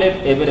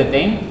calculates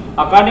everything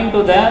according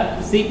to the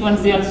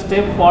sequential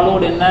step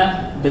followed in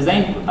the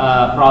design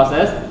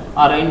process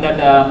or in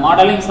that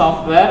modeling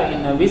software,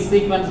 in which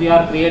sequence we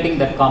are creating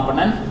that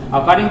component.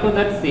 According to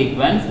that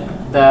sequence,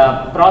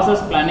 the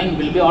process planning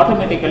will be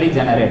automatically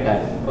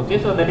generated,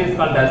 okay. So that is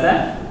called as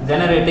a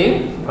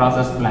generative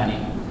process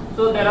planning.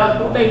 So there are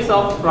two types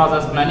of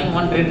process planning,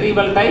 one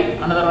retrieval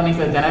type, another one is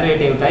a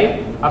generative type.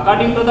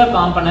 According to the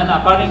component,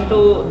 according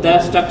to the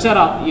structure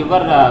of your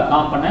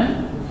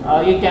component,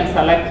 you can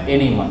select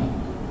any one,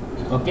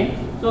 okay.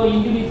 So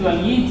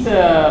individual, each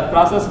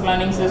process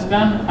planning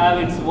system have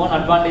its own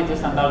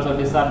advantages and also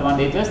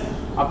disadvantages.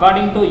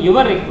 According to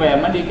your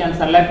requirement, you can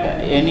select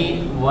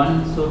any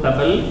one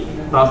suitable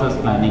process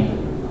planning,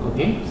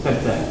 okay,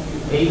 structure.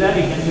 Either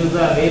you can use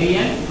a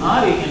variant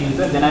or you can use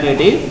a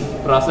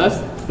generative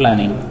process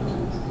planning.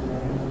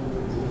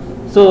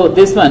 So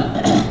this one,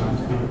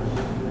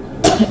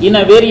 in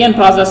a variant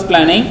process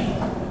planning,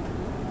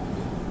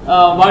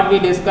 what we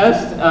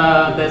discussed,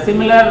 the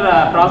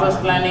similar process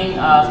planning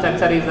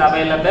structure is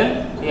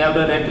available. You have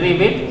to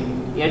retrieve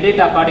it, edit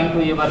according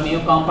to your new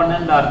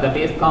component or the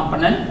base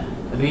component,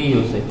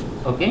 reuse it,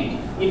 okay.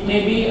 It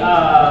may be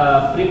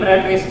a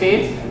preparatory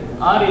stage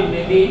or it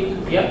may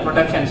be a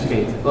production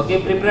stage,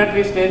 okay.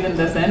 Preparatory stage in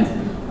the sense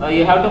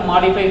you have to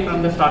modify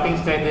from the starting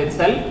stage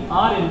itself,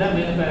 or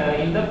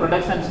in the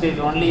production stage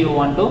only you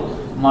want to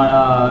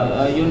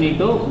you need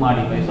to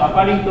modify. So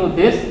according to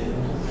this,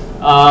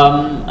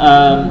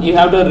 you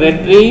have to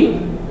retrieve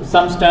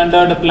some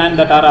standard plan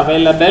that are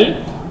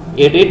available,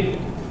 edit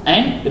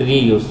and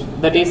reuse.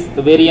 That is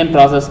variant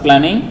process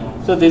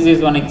planning. So this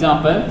is one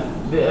example.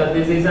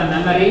 This is a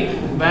memory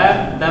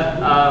where the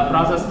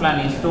process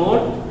plan is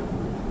stored,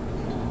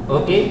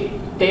 okay.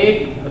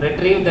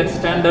 Retrieve that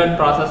standard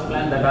process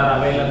plan that are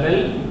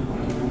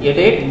available,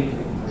 edit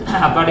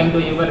according to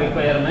your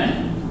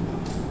requirement,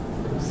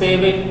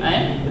 save it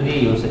and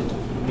reuse it,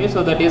 okay.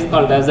 So that is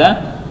called as a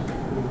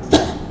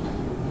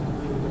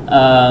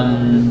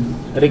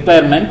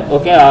requirement,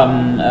 okay.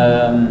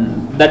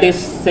 That is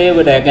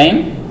saved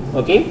again,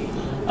 okay.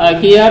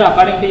 Here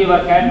according to your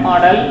CAD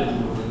model,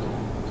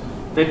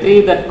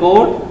 retrieve that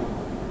code,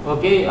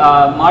 okay,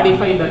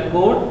 modify that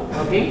code,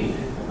 okay.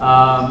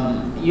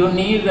 You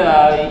need,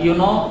 you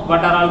know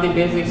what are all the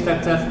basic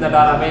structures that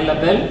are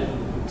available,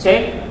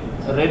 check,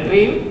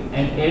 retrieve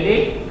and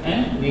edit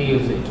and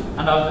reuse it,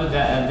 and also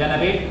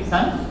generate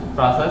some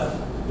process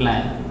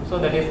plan. So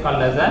that is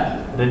called as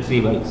a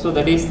retrieval. So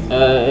that is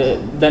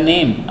the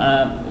name,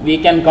 we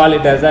can call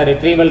it as a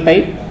retrieval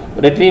type,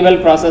 retrieval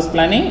process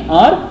planning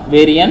or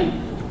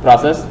variant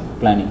process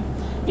planning.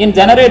 In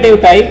generative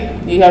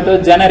type, you have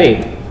to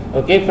generate,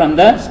 okay, from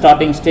the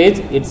starting stage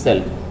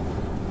itself.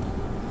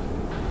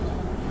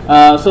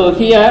 So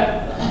here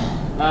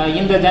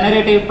in the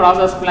generative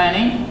process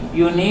planning,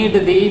 you need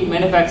the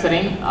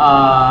manufacturing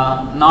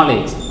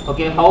knowledge,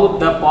 okay, how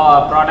the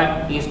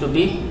product is to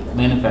be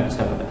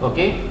manufactured,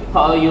 okay.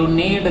 How you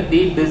need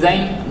the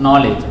design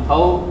knowledge,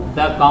 how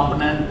the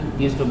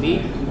component is to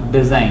be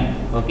designed,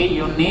 okay.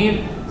 You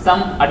need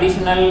some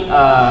additional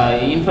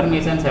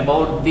informations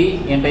about the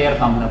entire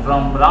component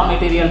from raw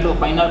material to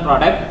final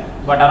product.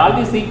 What are all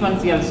the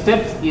sequential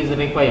steps is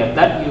required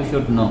that you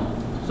should know.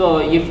 So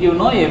if you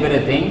know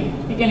everything,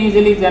 you can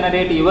easily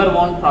generate your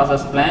own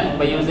process plan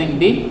by using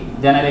the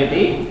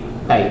generative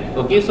type.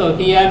 Okay, so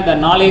here the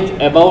knowledge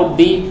about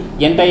the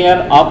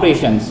entire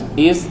operations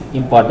is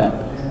important.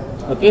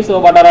 Okay, so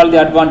what are all the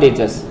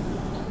advantages?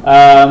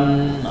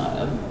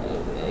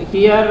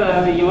 Here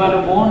your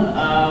own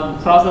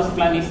process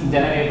plan is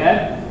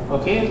generated.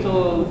 Okay,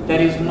 so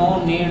there is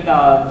no need,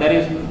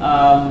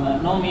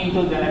 no need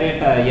to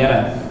generate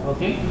errors.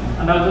 Okay,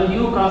 and also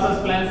new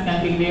process plans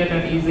can be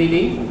created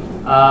easily.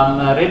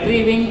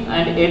 Retrieving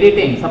and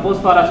editing. Suppose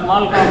for a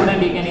small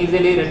component, you can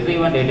easily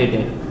retrieve and edit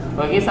it.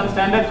 Okay, some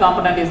standard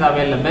component is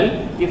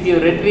available. If you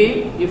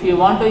retrieve, if you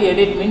want to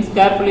edit, means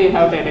carefully you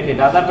have to edit it.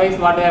 Otherwise,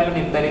 what will happen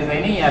if there is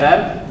any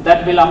error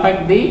that will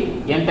affect the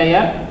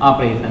entire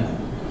operation.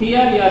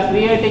 Here you are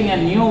creating a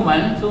new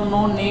one, so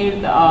no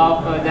need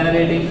of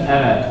generating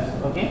errors.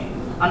 Okay,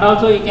 and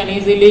also you can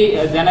easily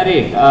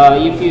generate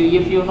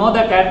if you know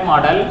the CAD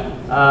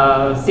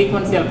model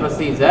sequential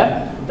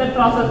procedure, the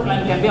process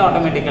plan can be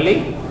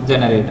automatically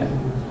generated.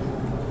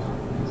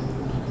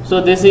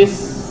 So this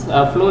is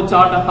a flow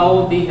chart of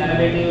how the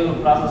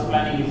generative process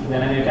planning is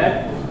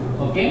generated.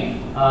 Okay,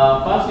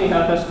 first you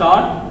have to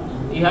start.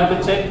 You have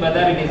to check whether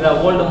it is a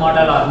old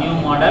model or new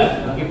model.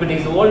 If it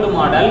is old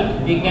model,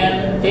 you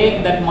can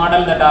take that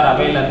model that are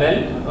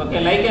available. Okay,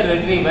 like a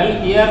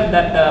retrieval. Here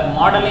that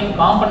modeling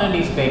component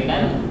is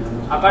taken.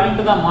 According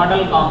to the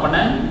model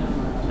component,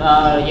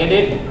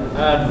 edit,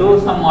 do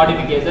some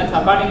modifications.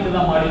 According to the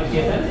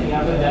modifications, you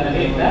have to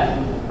generate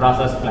the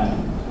process plan.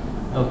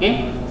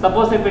 Okay.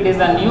 Suppose if it is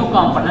a new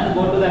component,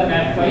 go to the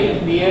CAD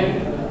file,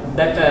 create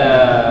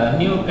that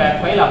new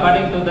CAD file.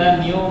 According to the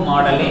new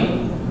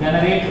modeling,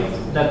 generate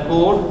the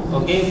code.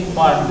 Okay,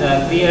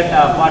 create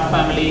a part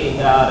family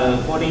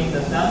coding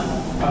system.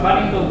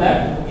 According to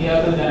that, you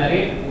have to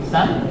generate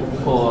some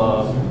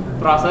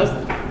process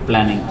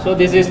planning. So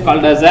this is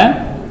called as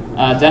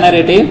a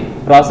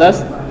generative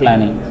process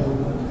planning.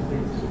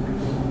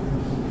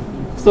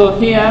 So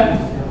here,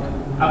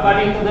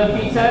 according to the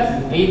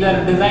features,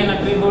 either design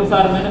attributes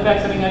or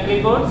manufacturing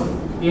attributes,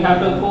 you have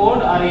to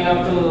code or you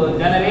have to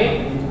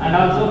generate, and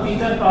also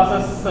feature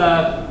process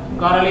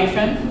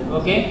correlation.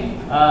 Okay,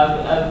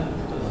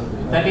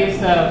 that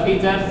is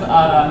features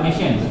are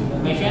machine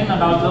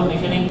and also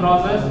machining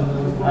process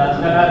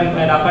that are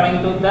required.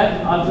 According to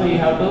that, also you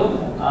have to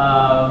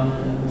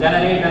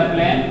generate a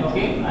plan.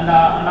 Okay, and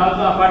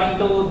also according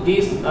to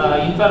these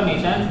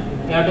information,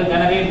 you have to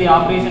generate the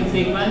operation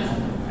sequence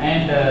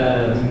and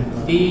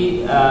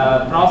the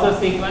process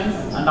sequence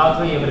and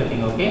also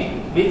everything. Okay,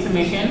 which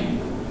machine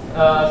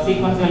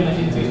sequential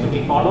machines is to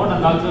be followed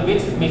and also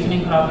which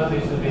machining process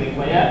is to be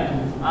required.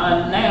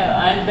 And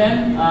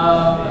then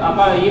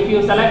if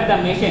you select the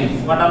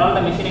machines, what are all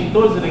the machining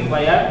tools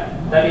required,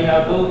 that you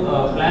have to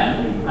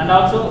plan, and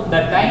also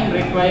the time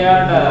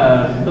required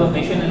to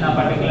machine in a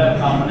particular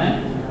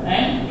component,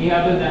 and you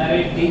have to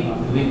generate the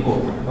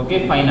report.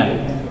 Okay, finally,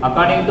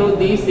 according to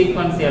the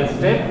sequential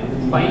step,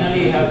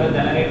 finally you have to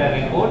generate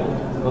a report.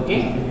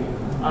 Okay,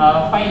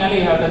 finally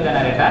you have to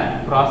generate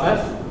a process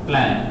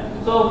plan.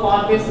 So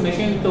for this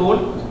machine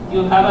tool,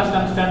 you have a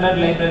some standard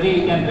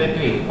library you can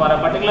retrieve. For a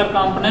particular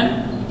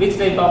component, which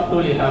type of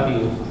tool you have to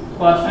use.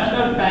 For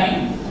standard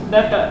time,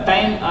 that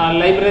time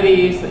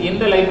library is in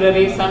the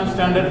library, some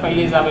standard file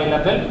is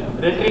available.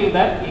 Retrieve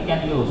that you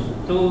can use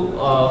to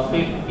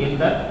fit in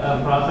the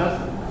process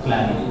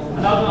planning.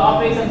 And also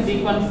operation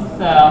sequence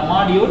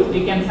module,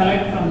 you can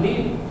select from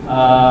the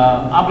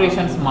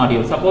operations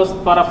module. Suppose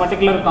for a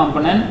particular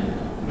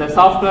component, the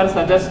software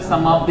suggests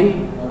some of the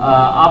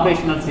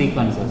operational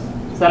sequences.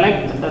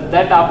 Select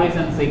that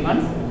operation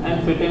sequence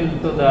and fit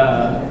into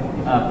the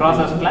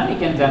process plan. You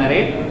can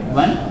generate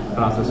one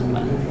process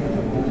plan.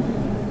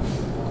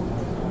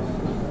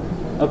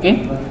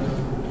 Okay.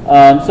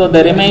 So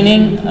the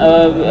remaining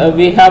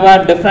we have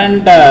a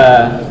different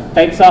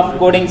types of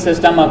coding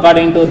system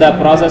according to the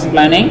process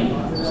planning.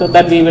 So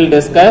that we will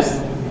discuss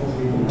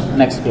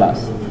next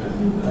class.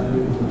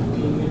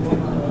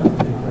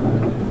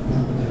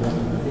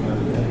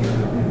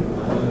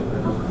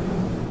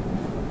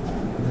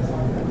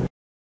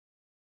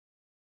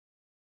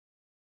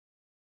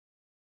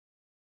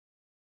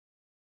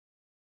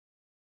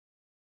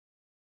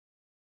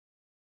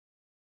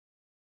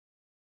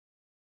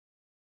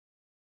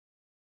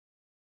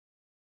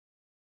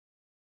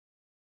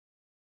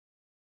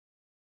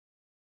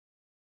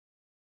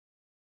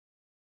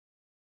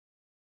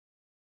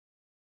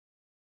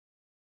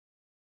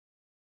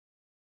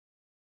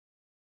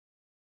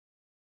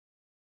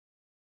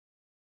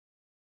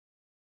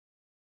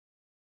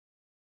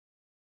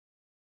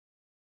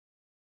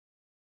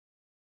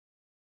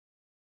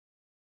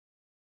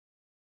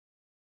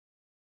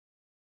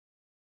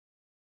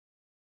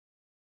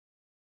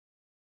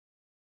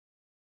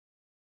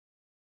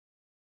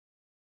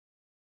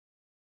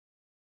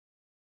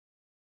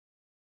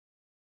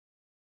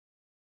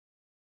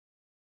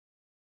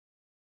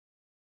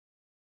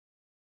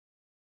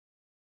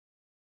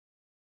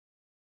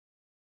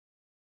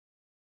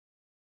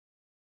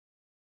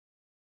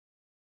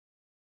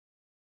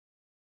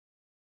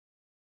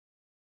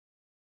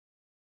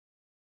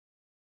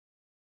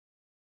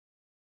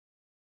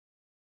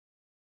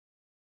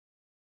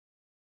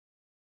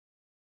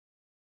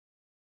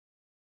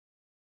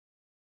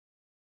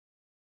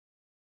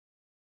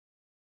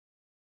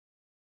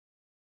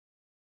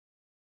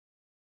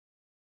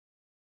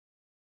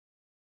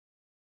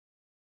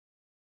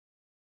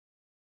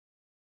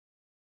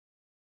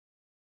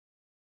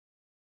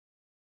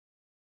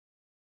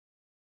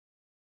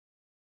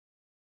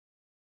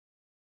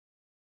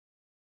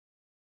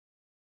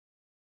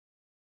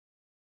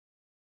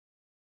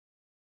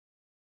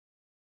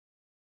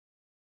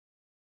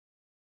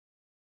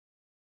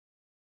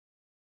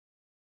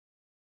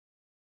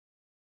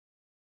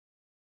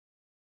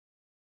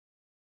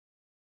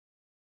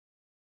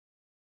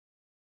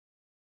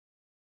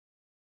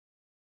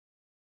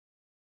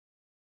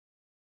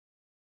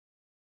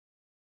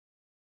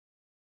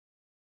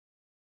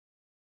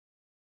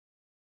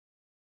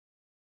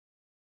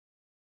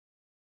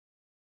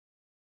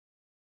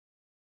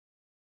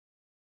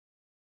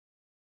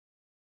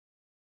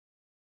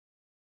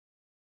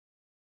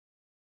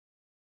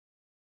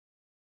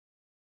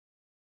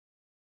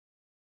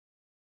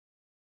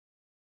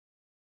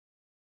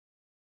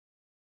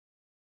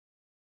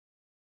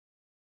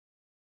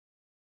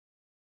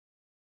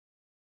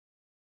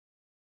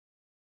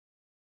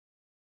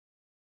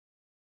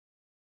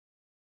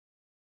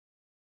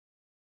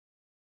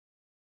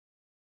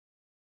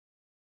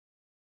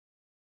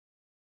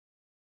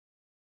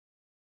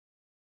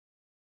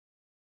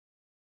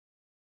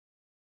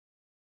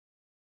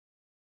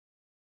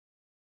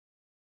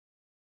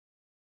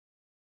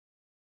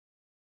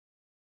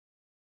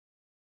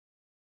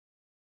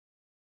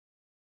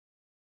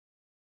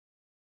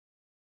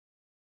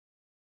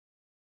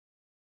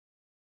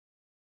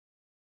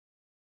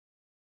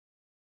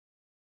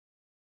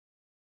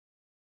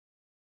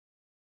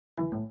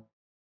 you.